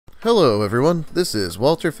Hello everyone, this is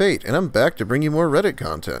Walter Fate, and I'm back to bring you more Reddit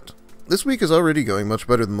content. This week is already going much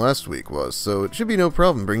better than last week was, so it should be no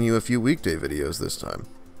problem bringing you a few weekday videos this time.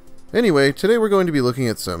 Anyway, today we're going to be looking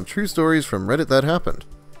at some true stories from Reddit that happened.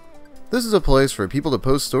 This is a place for people to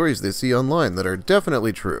post stories they see online that are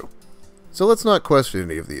definitely true. So let's not question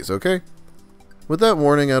any of these, okay? With that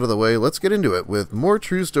warning out of the way, let's get into it with more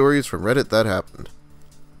true stories from Reddit that happened.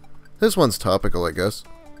 This one's topical, I guess.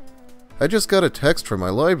 I just got a text from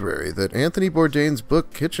my library that Anthony Bourdain's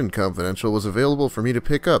book Kitchen Confidential was available for me to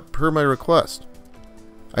pick up per my request.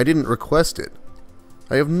 I didn't request it.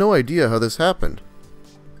 I have no idea how this happened.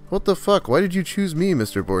 What the fuck, why did you choose me,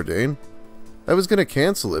 Mr. Bourdain? I was gonna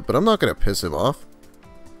cancel it, but I'm not gonna piss him off.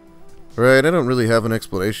 Right, I don't really have an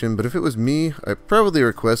explanation, but if it was me, I probably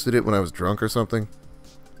requested it when I was drunk or something.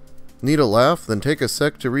 Need a laugh? Then take a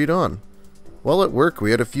sec to read on. While at work,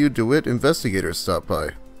 we had a few DeWitt investigators stop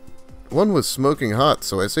by. One was smoking hot,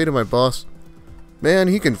 so I say to my boss, "Man,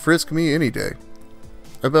 he can frisk me any day."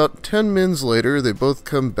 About 10 mins later, they both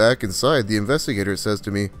come back inside. The investigator says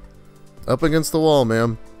to me, "Up against the wall,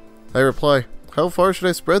 ma'am." I reply, "How far should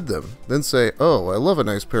I spread them?" Then say, "Oh, I love a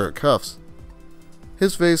nice pair of cuffs."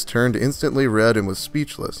 His face turned instantly red and was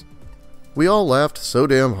speechless. We all laughed so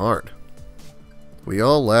damn hard. I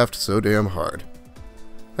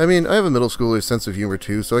mean, I have a middle schooler's sense of humor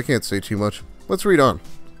too, so I can't say too much. Let's read on.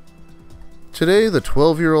 Today, the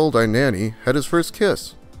 12-year-old I nanny had his first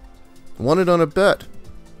kiss. Wanted on a bet.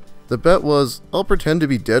 The bet was, I'll pretend to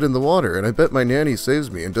be dead in the water, and I bet my nanny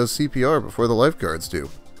saves me and does CPR before the lifeguards do.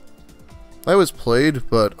 I was played,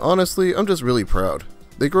 but honestly, I'm just really proud.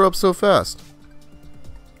 They grow up so fast.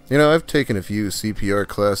 You know, I've taken a few CPR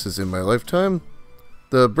classes in my lifetime.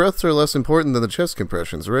 The breaths are less important than the chest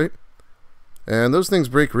compressions, right? And those things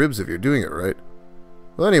break ribs if you're doing it right.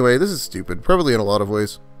 Well, anyway, this is stupid, probably in a lot of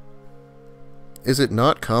ways. Is it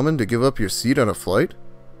not common to give up your seat on a flight?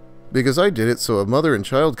 Because I did it so a mother and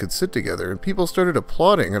child could sit together, and people started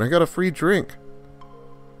applauding, and I got a free drink.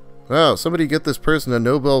 Wow, somebody get this person a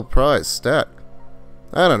Nobel Prize, stat.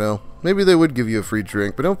 I don't know, maybe they would give you a free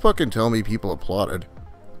drink, but don't fucking tell me people applauded.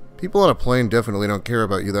 People on a plane definitely don't care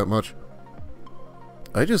about you that much.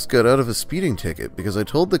 I just got out of a speeding ticket because I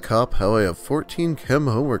told the cop how I have 14 chem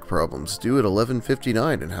homework problems due at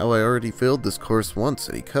 11:59 and how I already failed this course once,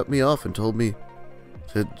 and he cut me off and told me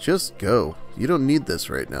to just go. You don't need this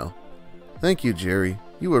right now. Thank you, Jerry.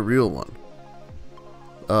 You a real one.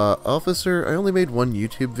 Officer, I only made one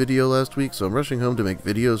YouTube video last week, so I'm rushing home to make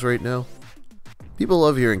videos right now. People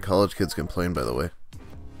love hearing college kids complain, by the way.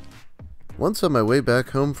 Once on my way back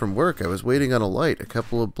home from work, I was waiting on a light a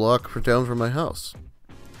couple of blocks down from my house.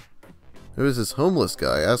 There was this homeless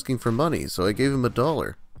guy asking for money, so I gave him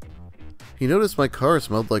 $1. He noticed my car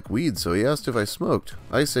smelled like weed, so he asked if I smoked.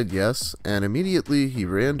 I said yes, and immediately he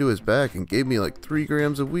ran to his back and gave me like 3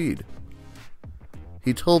 grams of weed.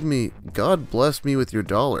 He told me, "God blessed me with your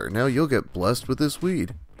 $1, now you'll get blessed with this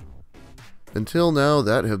weed." Until now,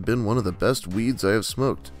 that have been one of the best weeds I have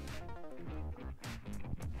smoked.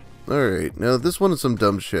 Alright, now this one is some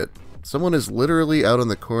dumb shit. Someone is literally out on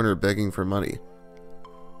the corner begging for money.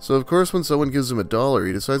 So of course when someone gives him $1,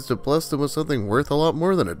 he decides to bless them with something worth a lot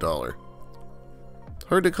more than $1.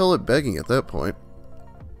 Hard to call it begging at that point.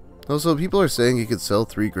 Also, people are saying he could sell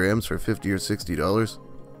 3 grams for $50 or $60.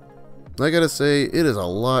 I gotta say, it is a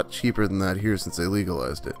lot cheaper than that here since they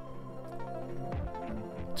legalized it.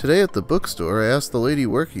 Today at the bookstore, I asked the lady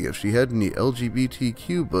working if she had any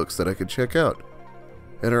LGBTQ books that I could check out.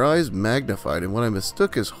 And her eyes magnified in what I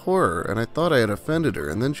mistook as horror, and I thought I had offended her,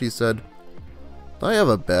 and then she said, "I have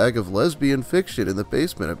a bag of lesbian fiction in the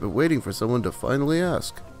basement. I've been waiting for someone to finally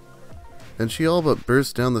ask." And she all but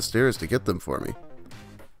burst down the stairs to get them for me.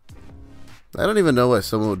 I don't even know why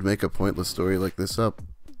someone would make a pointless story like this up.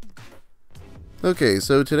 Okay,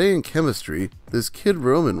 so today in chemistry, this kid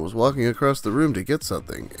Roman was walking across the room to get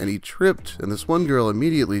something, and he tripped, and this one girl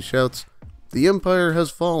immediately shouts, "The Empire has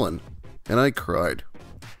fallen," and I cried.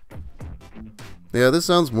 Yeah, this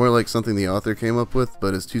sounds more like something the author came up with,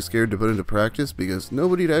 but is too scared to put into practice because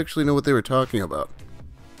nobody'd actually know what they were talking about.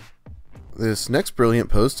 This next brilliant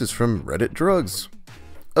post is from Reddit Drugs.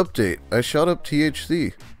 Update, I shot up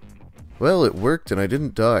THC. Well, it worked and I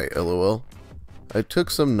didn't die, lol. I took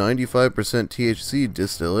some 95% THC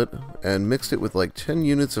distillate and mixed it with like 10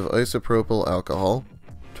 units of isopropyl alcohol,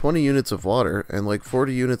 20 units of water, and like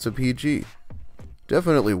 40 units of PG.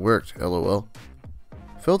 Definitely worked, lol.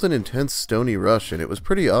 Felt an intense stony rush and it was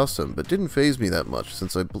pretty awesome, but didn't faze me that much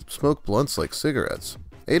since I smoke blunts like cigarettes.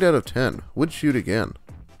 8 out of 10. Would shoot again.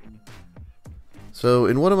 So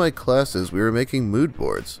in one of my classes we were making mood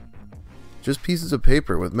boards. Just pieces of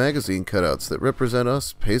paper with magazine cutouts that represent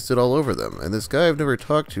us pasted all over them, and this guy I've never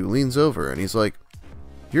talked to leans over and he's like,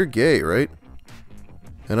 "You're gay, right?"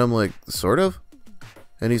 And I'm like, "Sort of?"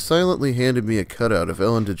 And he silently handed me a cutout of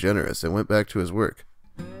Ellen DeGeneres and went back to his work.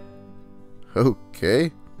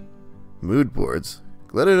 Okay. Mood boards.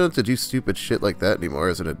 Glad I don't have to do stupid shit like that anymore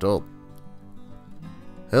as an adult.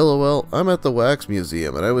 LOL, I'm at the Wax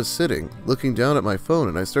Museum and I was sitting, looking down at my phone,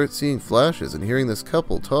 and I start seeing flashes and hearing this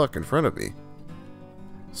couple talk in front of me.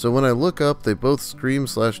 So when I look up, they both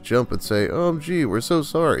scream/jump and say, "OMG, we're so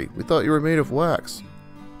sorry. We thought you were made of wax."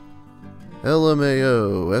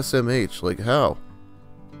 LMAO, SMH, like how?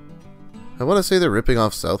 I want to say they're ripping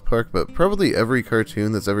off South Park, but probably every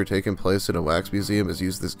cartoon that's ever taken place in a wax museum has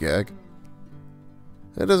used this gag.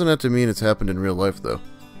 That doesn't have to mean it's happened in real life, though.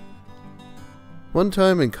 One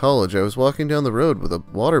time in college, I was walking down the road with a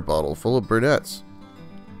water bottle full of brunettes.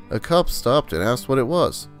 A cop stopped and asked what it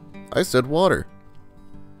was. I said water.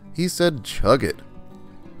 He said, "Chug it."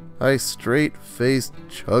 I straight-faced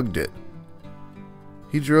chugged it.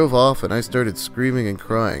 He drove off and I started screaming and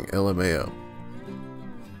crying, LMAO.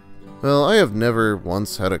 Well, I have never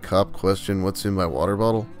once had a cop question what's in my water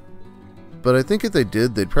bottle. But I think if they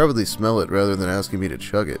did, they'd probably smell it rather than asking me to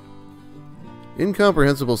chug it.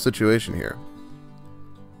 Incomprehensible situation here.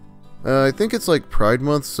 I think it's like Pride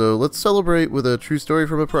Month, so let's celebrate with a true story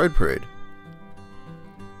from a Pride parade.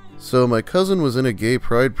 So my cousin was in a gay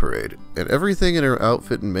Pride parade, and everything in her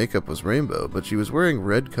outfit and makeup was rainbow, but she was wearing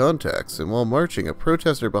red contacts, and while marching, a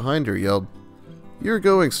protester behind her yelled, "You're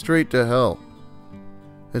going straight to hell."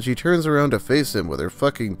 And she turns around to face him with her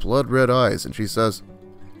fucking blood-red eyes, and she says,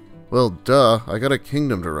 "Well, duh, I got a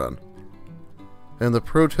kingdom to run." And the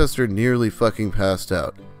protester nearly fucking passed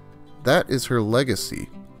out. That is her legacy.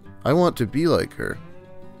 I want to be like her.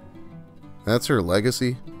 That's her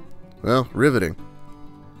legacy? Well, riveting.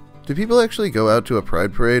 Do people actually go out to a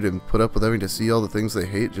pride parade and put up with having to see all the things they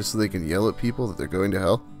hate just so they can yell at people that they're going to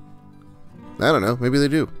hell? I don't know, maybe they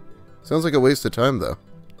do. Sounds like a waste of time, though.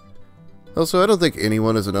 Also, I don't think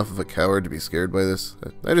anyone is enough of a coward to be scared by this.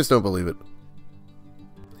 I just don't believe it.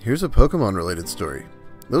 Here's a Pokemon-related story.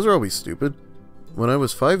 Those are always stupid. When I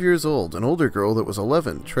was 5 years old, an older girl that was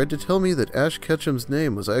 11 tried to tell me that Ash Ketchum's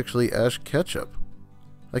name was actually Ash Ketchup.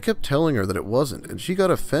 I kept telling her that it wasn't, and she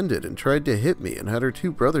got offended and tried to hit me and had her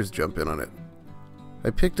 2 brothers jump in on it. I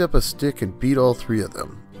picked up a stick and beat all 3 of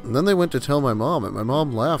them, and then they went to tell my mom, and my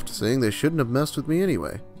mom laughed, saying they shouldn't have messed with me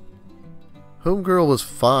anyway. Homegirl was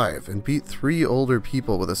 5 and beat 3 older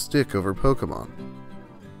people with a stick over Pokemon.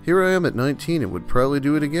 Here I am at 19 and would probably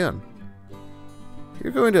do it again.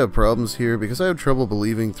 You're going to have problems here because I have trouble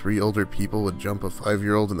believing 3 older people would jump a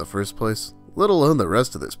 5-year-old in the first place, let alone the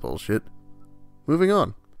rest of this bullshit. Moving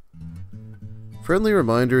on. Friendly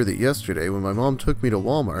reminder that yesterday when my mom took me to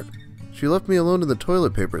Walmart, she left me alone in the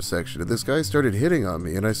toilet paper section and this guy started hitting on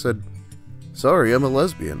me and I said, "Sorry, I'm a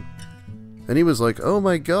lesbian." And he was like, "Oh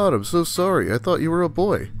my god, I'm so sorry, I thought you were a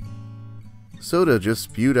boy." Soda just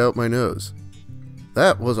spewed out my nose.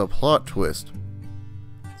 That was a plot twist.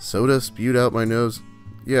 Soda spewed out my nose?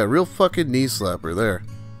 Yeah, real fucking knee slapper there.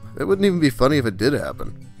 It wouldn't even be funny if it did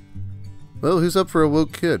happen. Well, who's up for a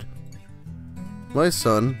woke kid? My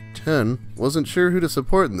son, 10, wasn't sure who to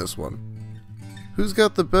support in this one. Who's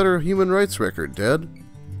got the better human rights record, Dad?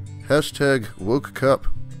 Hashtag woke cup.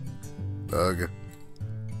 Ugh.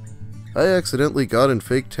 I accidentally got in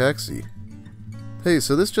fake taxi. Hey,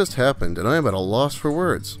 so this just happened and I am at a loss for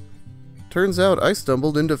words. Turns out I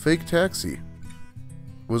stumbled into fake taxi.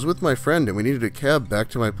 Was with my friend and we needed a cab back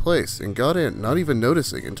to my place and got in, not even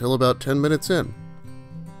noticing until about 10 minutes in.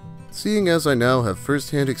 Seeing as I now have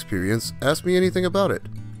first-hand experience, ask me anything about it.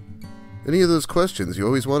 Any of those questions you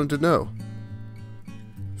always wanted to know.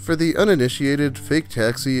 For the uninitiated, Fake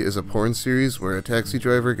Taxi is a porn series where a taxi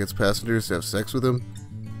driver gets passengers to have sex with him,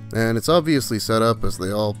 and it's obviously set up as they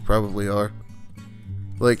all probably are.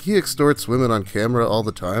 Like, he extorts women on camera all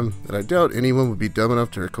the time, and I doubt anyone would be dumb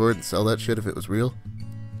enough to record and sell that shit if it was real.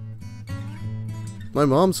 My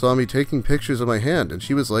mom saw me taking pictures of my hand, and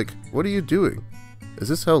she was like, "What are you doing? Is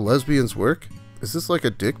this how lesbians work? Is this like a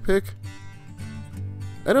dick pic?"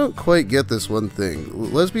 I don't quite get this one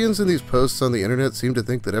thing. Lesbians in these posts on the internet seem to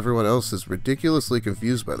think that everyone else is ridiculously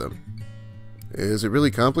confused by them. Is it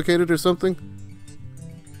really complicated or something?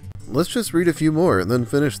 Let's just read a few more and then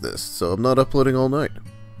finish this, so I'm not uploading all night.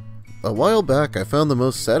 A while back, I found the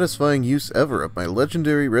most satisfying use ever of my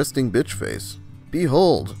legendary resting bitch face.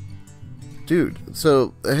 Behold! Dude,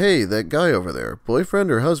 so, hey, that guy over there,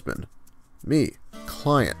 boyfriend or husband? Me.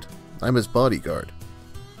 Client. I'm his bodyguard.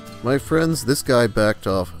 My friends, this guy backed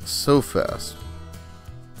off so fast.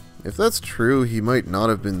 If that's true, he might not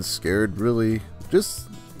have been scared, really. Just,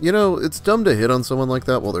 you know, it's dumb to hit on someone like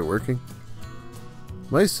that while they're working.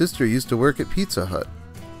 My sister used to work at Pizza Hut.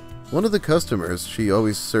 One of the customers she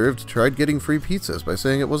always served tried getting free pizzas by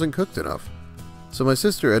saying it wasn't cooked enough. So my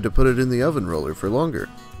sister had to put it in the oven roller for longer.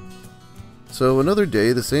 So another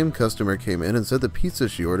day, the same customer came in and said the pizza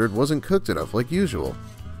she ordered wasn't cooked enough like usual.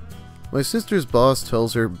 My sister's boss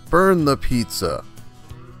tells her, "Burn the pizza!"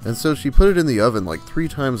 And so she put it in the oven like 3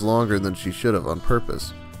 times longer than she should have on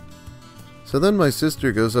purpose. So then my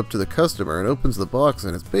sister goes up to the customer and opens the box,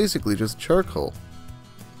 and it's basically just charcoal.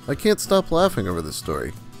 I can't stop laughing over this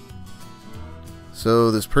story.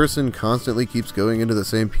 So this person constantly keeps going into the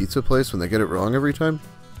same pizza place when they get it wrong every time?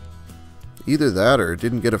 Either that or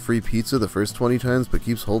didn't get a free pizza the first 20 times but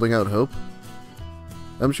keeps holding out hope?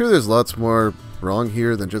 I'm sure there's lots more wrong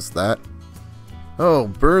here than just that. Oh,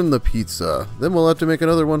 burn the pizza. Then we'll have to make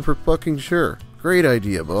another one for fucking sure. Great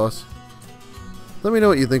idea, boss. Let me know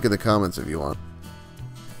what you think in the comments if you want.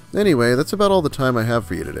 Anyway, that's about all the time I have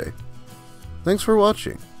for you today. Thanks for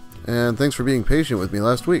watching, and thanks for being patient with me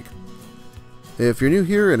last week. If you're new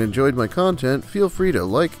here and enjoyed my content, feel free to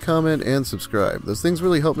like, comment, and subscribe. Those things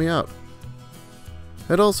really help me out.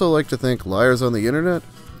 I'd also like to thank Liars on the Internet,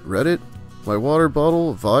 Reddit, my water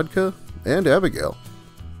bottle, vodka, and Abigail.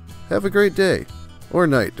 Have a great day. Or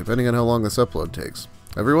night, depending on how long this upload takes.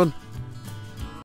 Everyone,